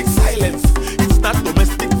domestic silence. It's not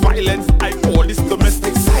domestic violence, I call it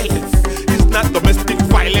domestic silence. It's not domestic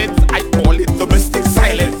violence, I call it domestic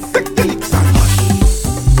silence. Take the licks and hush.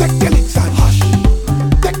 Take the licks and hush.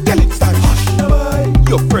 Take the licks and hush.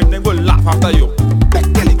 Your friend then go laugh after you.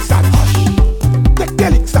 Take the licks and hush. Take the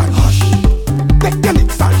licks and hush. Take the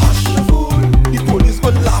licks and hush. The police go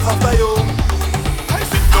laugh after you.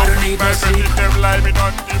 I don't need no sleep. Them lie me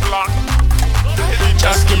on the block.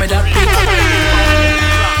 Just give me that beat.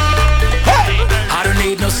 I don't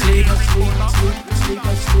need no sleep.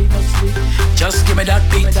 Just give me that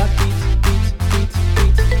beat.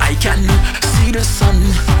 I can see the sun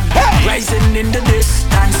rising in the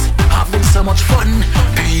distance. Having so much fun.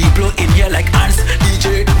 People in here like ants.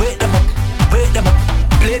 DJ, wake them up, wake them up.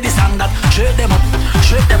 Play the song that shake them up,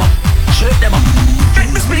 shake them up, shake them up.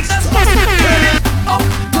 Make me speak that's possible. Turn it up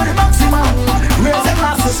to the maximum. Raise the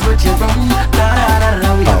glasses with your rum. La la la la,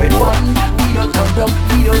 we having fun. We don't turn down,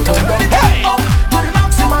 we don't turn down. Up to the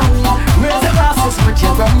maximum. Raise the glasses with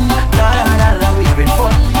your rum. La la la la, we having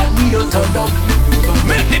fun. We don't turn down.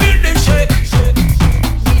 Make the building shake.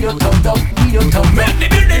 We don't turn down, we don't turn. Make the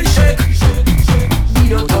building shake. We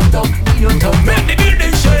don't turn down, we don't turn. Make the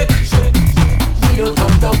building shake. We don't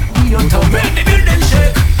turn down, we don't turn. Make the building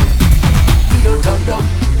shake. We don't turn down,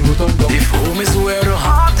 we don't turn down. If home is where the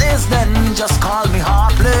heart is, then just call me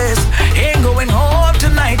heartless. Ain't going home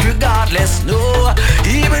tonight regardless, no.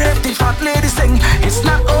 Even if the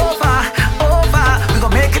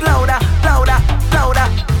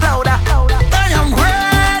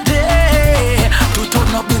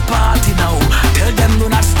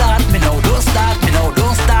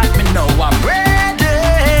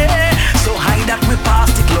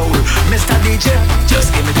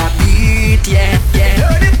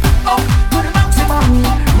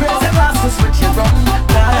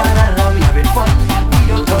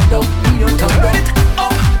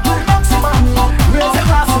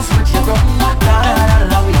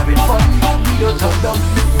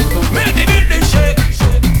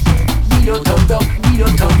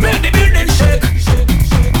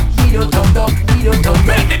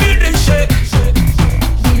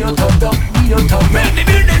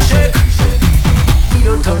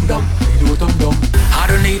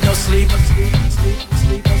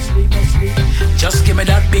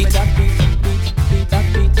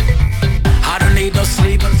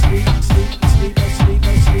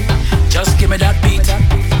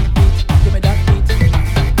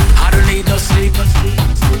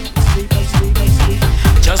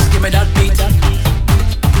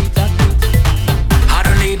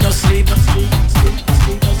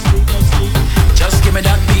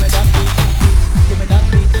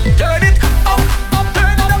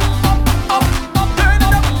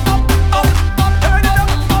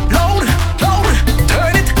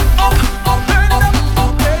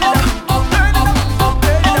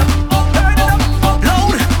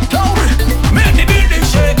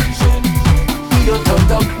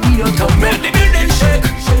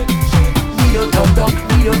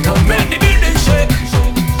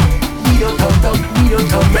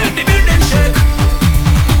Make the building shake.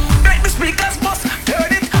 Make the speakers bust.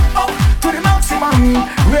 Turn it up to the maximum.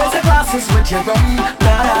 Raise the glasses with your rum.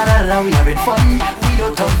 La la la la, we having fun. We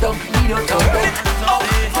don't talk down, we don't talk down. Turn it up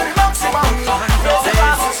to the maximum. Raise the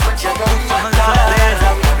glasses with your rum. La la la la,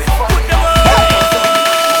 we having fun.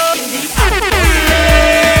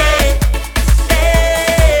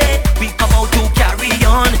 We come out to carry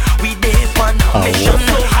on. We dey on a mission.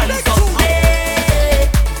 Hands up.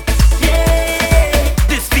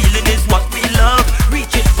 This feeling is what we love.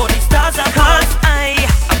 Reach it for the stars. Cause I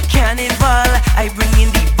am carnival. I bring in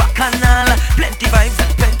the bacchanal. Plenty vibes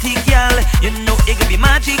and plenty gal. You know it could be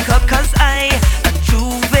magical. Cause I am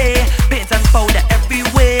Juve. Paint and powder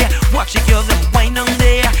everywhere. Watch the girls and wine on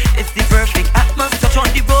there. It's the perfect atmosphere. Touch on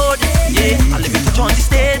the road. Yeah, I let me touch on the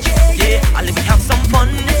stage. Yeah, I let me have some fun.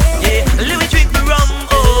 Yeah, let me drink the rum.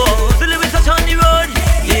 Oh, so let me touch on the road.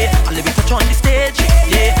 Yeah, I let me touch on the stage.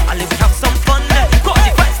 Yeah, I let me have some fun. Cause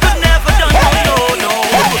the vibes could never done. No, no,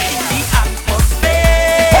 no. The atmosphere.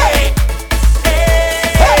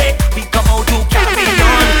 We come out to carry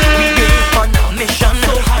on. We live on a mission.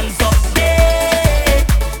 So hands up.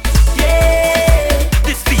 Yeah.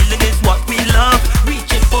 This feeling is what we love.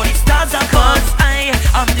 Reaching for the stars. Cause I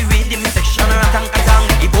am the rhythm section. Ratang-atang,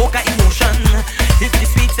 evoke emotion. It's the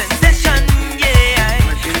sweet sensation. Yeah.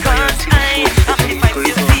 Cause I am the vibes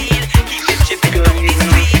you feel. Keep it chipping down the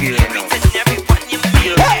street. Reaching everyone you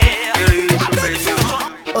meet. Yeah.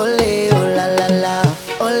 Ole, oh la la la.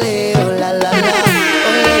 Ole, oh la la la.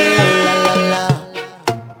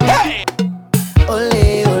 Ole,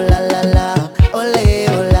 oh la la la. Ole,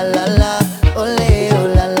 oh la la la. Ole, oh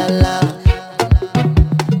la la la.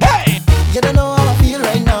 You don't know how I feel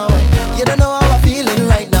right now. You don't know how I'm feeling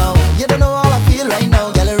right now. You don't know how I feel right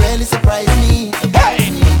now. Girl, it really surprised me.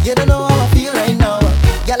 You don't know how I feel right now.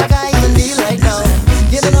 Girl, I can't even deal right now.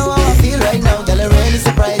 You don't know how I feel right now. Girl, it really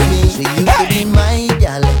surprised me. She used to be my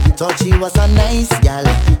girl. Thought she was a nice girl.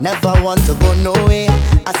 Never want to go nowhere.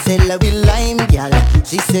 I said, let me lime, girl.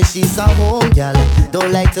 She said she's a home girl.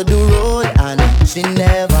 Don't like to do road and she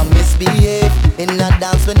never misbehave in a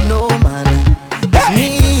dance with no man. It's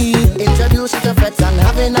me. Introduce her to friends and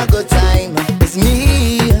having a good time. It's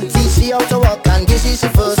me. Teach she how to walk and give she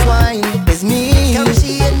first wine. It's me. Come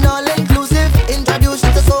she ain't all inclusive. Introduce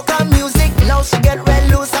her to soca music. Now she get red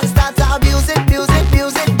loose and start to abuse it,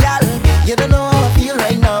 girl. You don't know how I feel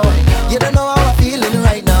right now. You don't know how I'm feeling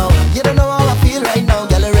right now. You don't know how I feel right now.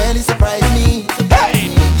 Girl, it really surprised me.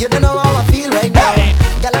 You don't know how I feel right now.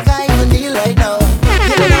 Girl, I can't even deal right now.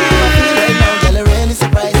 You don't know how I feel right now. Girl, it really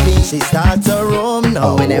surprised me. She starts to roam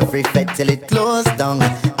now in every fete till it closed down.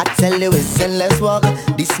 I tell you it's endless walk.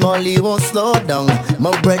 The smallie won't slow down.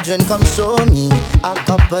 My brethren come show me a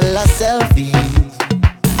couple of selfies.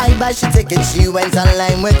 I buy she ticket, she went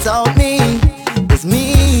online without me. It's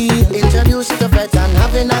me. Introduce she to friends and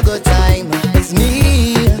having a good time. It's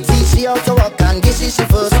me. Teach she how to walk and give she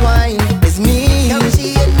first wine. It's me. Come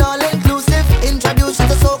she ain't all inclusive. Introduce she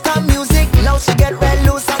to soca music. Now she get red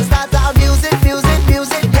loose and start to abuse it,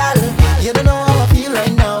 girl. You don't know how I feel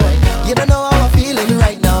right now. You don't know how I'm feeling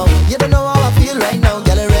right now. You don't know how I feel right now.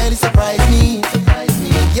 Girl, it really surprised me.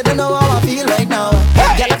 You don't know how I feel right now.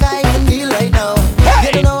 Girl, I can't even deal right now.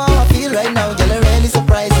 You don't know how I feel right now. Girl, it really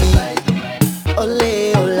surprised me.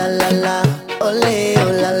 Ole, oh la la la. Ole,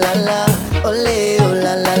 oh la la la. Ole, oh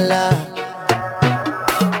la la la.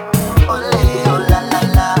 Ole, oh la la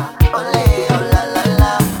la. Ole, oh la la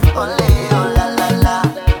la. Ole, oh la la la.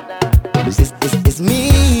 It's me.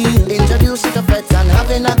 Introduce you to friends and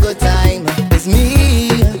having a good time. It's me.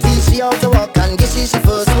 Teach you how to walk and give she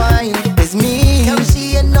first wine. It's me. Come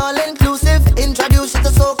she ain't all inclusive. Introduce you to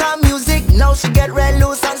soca music. Now she get red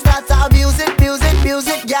loose and start to abuse it,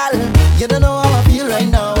 girl. You don't know how I feel right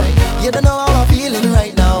now. You don't know how I'm feeling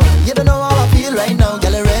right now. You don't know how I feel right now.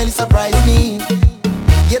 Girl, it really surprised me.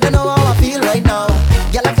 You don't know how I feel right now.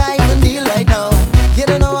 Girl, I can't even deal right now. You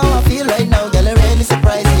don't know how I feel right now. Girl, it really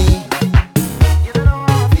surprised me. You don't know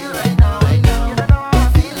how I feel right now. You don't know how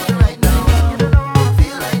I'm feeling right now. You don't know how I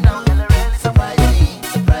feel right now. Girl, it really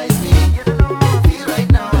surprised me. You don't know how I feel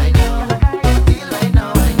right now. Girl, I can't even feel right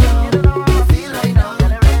now. You don't know how I feel right now.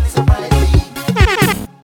 Girl, it really surprised me.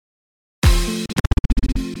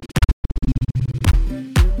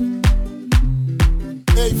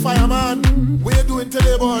 Hey fireman, what you doing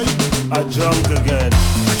today, boy? I drunk again.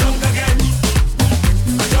 I drunk again.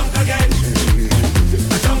 I drunk again.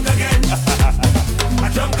 I drunk again. I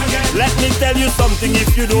drunk again. Let me tell you something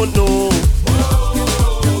if you don't know.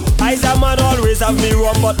 I's a man always have me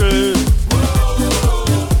rum bottle.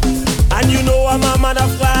 And you know I'm a man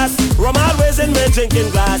of class. Rum always in my drinking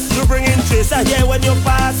glass. You bring in chaser here when you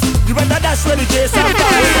pass. You better dash when the chaser pass.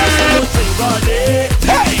 We go drink all day,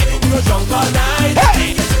 we go drunk all night.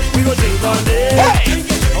 We go drink all day,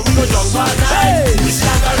 and we go drunk all night. We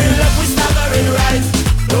staggering left, we staggering right.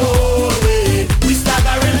 No way. We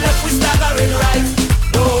staggering left, we staggering right.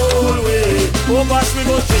 No way. Oh gosh, we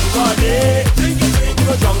go drink all day, we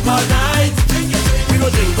go drunk all night. We go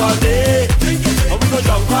drink all day, and we go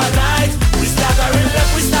drunk all night. We staggering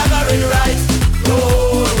left, we staggering right. No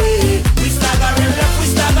way. We staggering left, we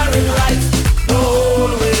staggering right. No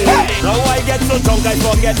way. Now I get so drunk I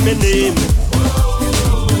forget my name.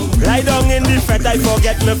 Lie down in the fat I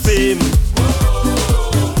forget my fame.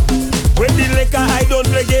 With the liquor I don't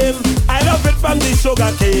play game. I love it from the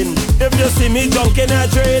sugar cane. If you see me drunk in a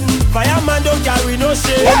drain, fireman don't carry no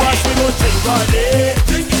shame. Cause we go drink all day,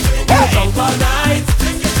 we go drunk all night.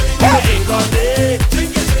 We go drink all day,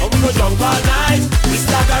 and we go drunk all night. We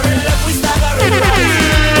staggering left, we staggering right.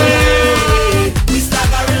 No way. We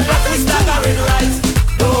staggering left, we staggering right.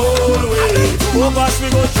 No way. Oh gosh, we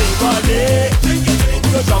go drink all day, we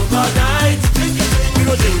go drunk all night. We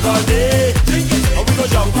go drink all day, and we go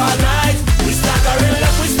drunk all night. We staggering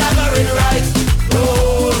left, we staggering right. No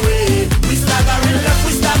way. We staggering left,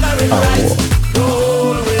 we staggering right. No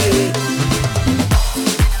way.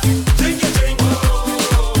 Drink it, drink.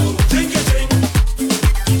 Drink it, drink.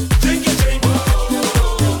 Drink it, drink.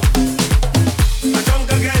 I drunk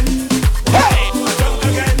again. Hey! I drunk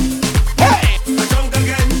again. Hey! I drunk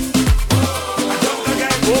again. I drunk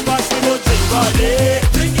again. Oh gosh, we go drink all day.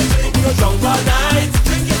 We go drunk all night.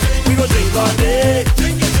 We go drink all day,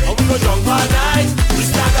 and we go drunk all night. We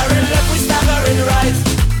staggering left, we staggering right.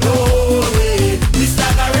 No way. We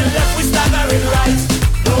staggering left, we staggering right.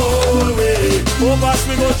 No way. Oh gosh,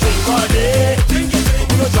 we go drink all day, we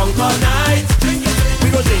go drunk all night. We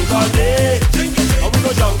go drink all day, and we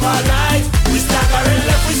go drunk all night. We staggering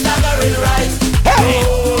left, we staggering right. No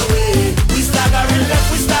way. We staggering left,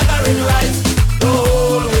 we staggering right. No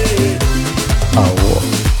way.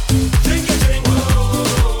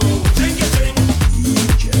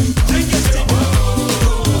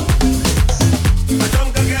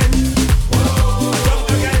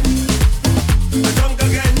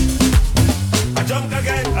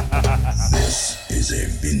 This is a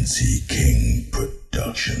VincyKing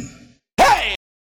production.